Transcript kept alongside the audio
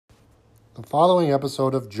The following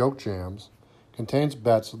episode of Joke Jams contains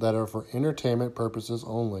bets that are for entertainment purposes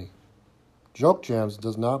only. Joke Jams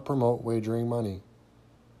does not promote wagering money.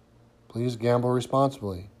 Please gamble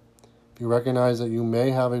responsibly. If you recognize that you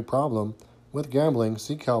may have a problem with gambling,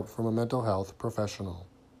 seek help from a mental health professional.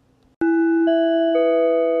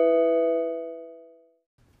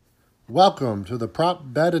 Welcome to the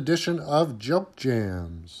prop bet edition of Joke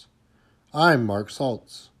Jams. I'm Mark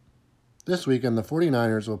Saltz. This weekend, the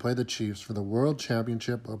 49ers will play the Chiefs for the World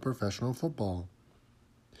Championship of Professional Football.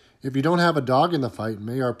 If you don't have a dog in the fight,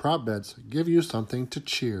 may our prop bets give you something to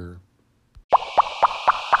cheer.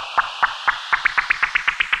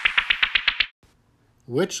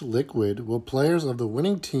 Which liquid will players of the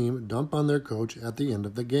winning team dump on their coach at the end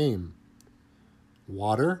of the game?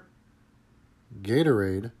 Water,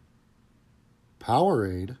 Gatorade,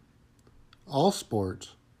 Powerade, Allsport,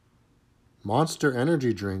 Monster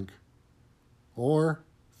Energy Drink, or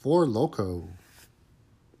Four Loko.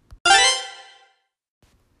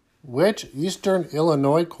 Which Eastern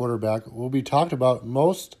Illinois quarterback will be talked about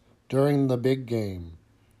most during the big game?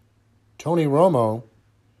 Tony Romo,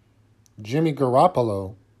 Jimmy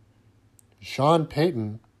Garoppolo, Sean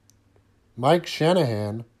Payton, Mike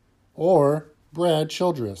Shanahan, or Brad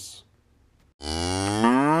Childress?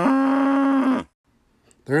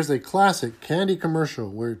 There's a classic candy commercial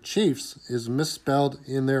where Chiefs is misspelled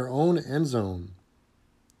in their own end zone.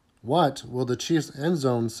 What will the Chiefs' end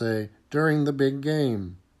zone say during the big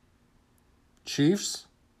game? Chiefs,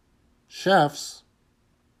 Chefs,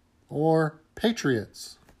 or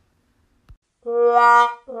Patriots?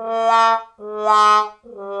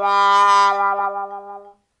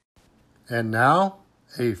 And now,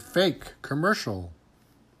 a fake commercial.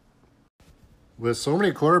 With so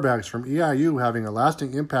many quarterbacks from EIU having a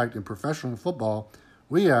lasting impact in professional football,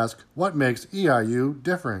 we ask, what makes EIU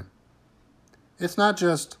different? It's not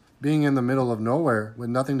just being in the middle of nowhere with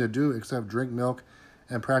nothing to do except drink milk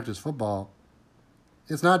and practice football.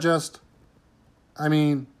 It's not just,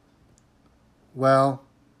 what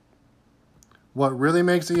really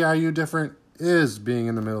makes EIU different is being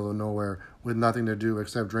in the middle of nowhere with nothing to do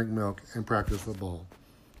except drink milk and practice football.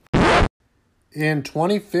 In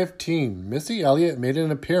 2015, Missy Elliott made an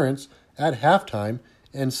appearance at halftime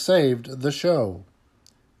and saved the show.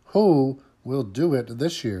 Who will do it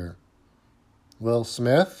this year? Will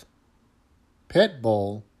Smith,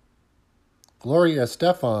 Pitbull, Gloria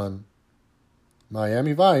Estefan,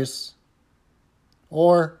 Miami Vice,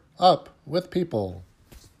 or Up with People?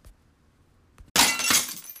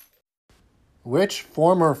 Which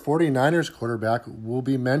former 49ers quarterback will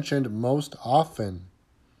be mentioned most often?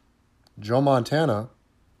 Joe Montana,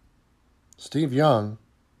 Steve Young,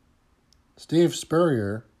 Steve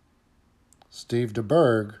Spurrier, Steve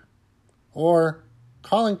DeBerg, or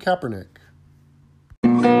Colin Kaepernick?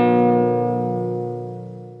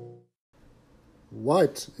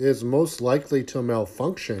 What is most likely to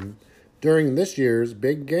malfunction during this year's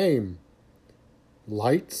big game?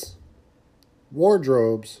 Lights,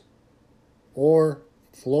 wardrobes, or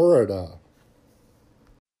Florida?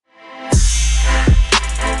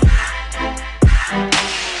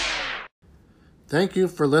 Thank you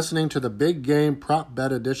for listening to the Big Game Prop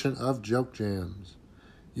Bet edition of Joke Jams.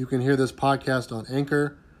 You can hear this podcast on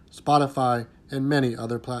Anchor, Spotify, and many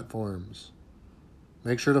other platforms.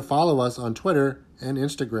 Make sure to follow us on Twitter and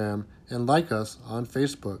Instagram and like us on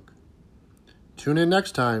Facebook. Tune in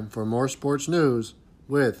next time for more sports news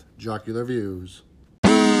with Jocular Views.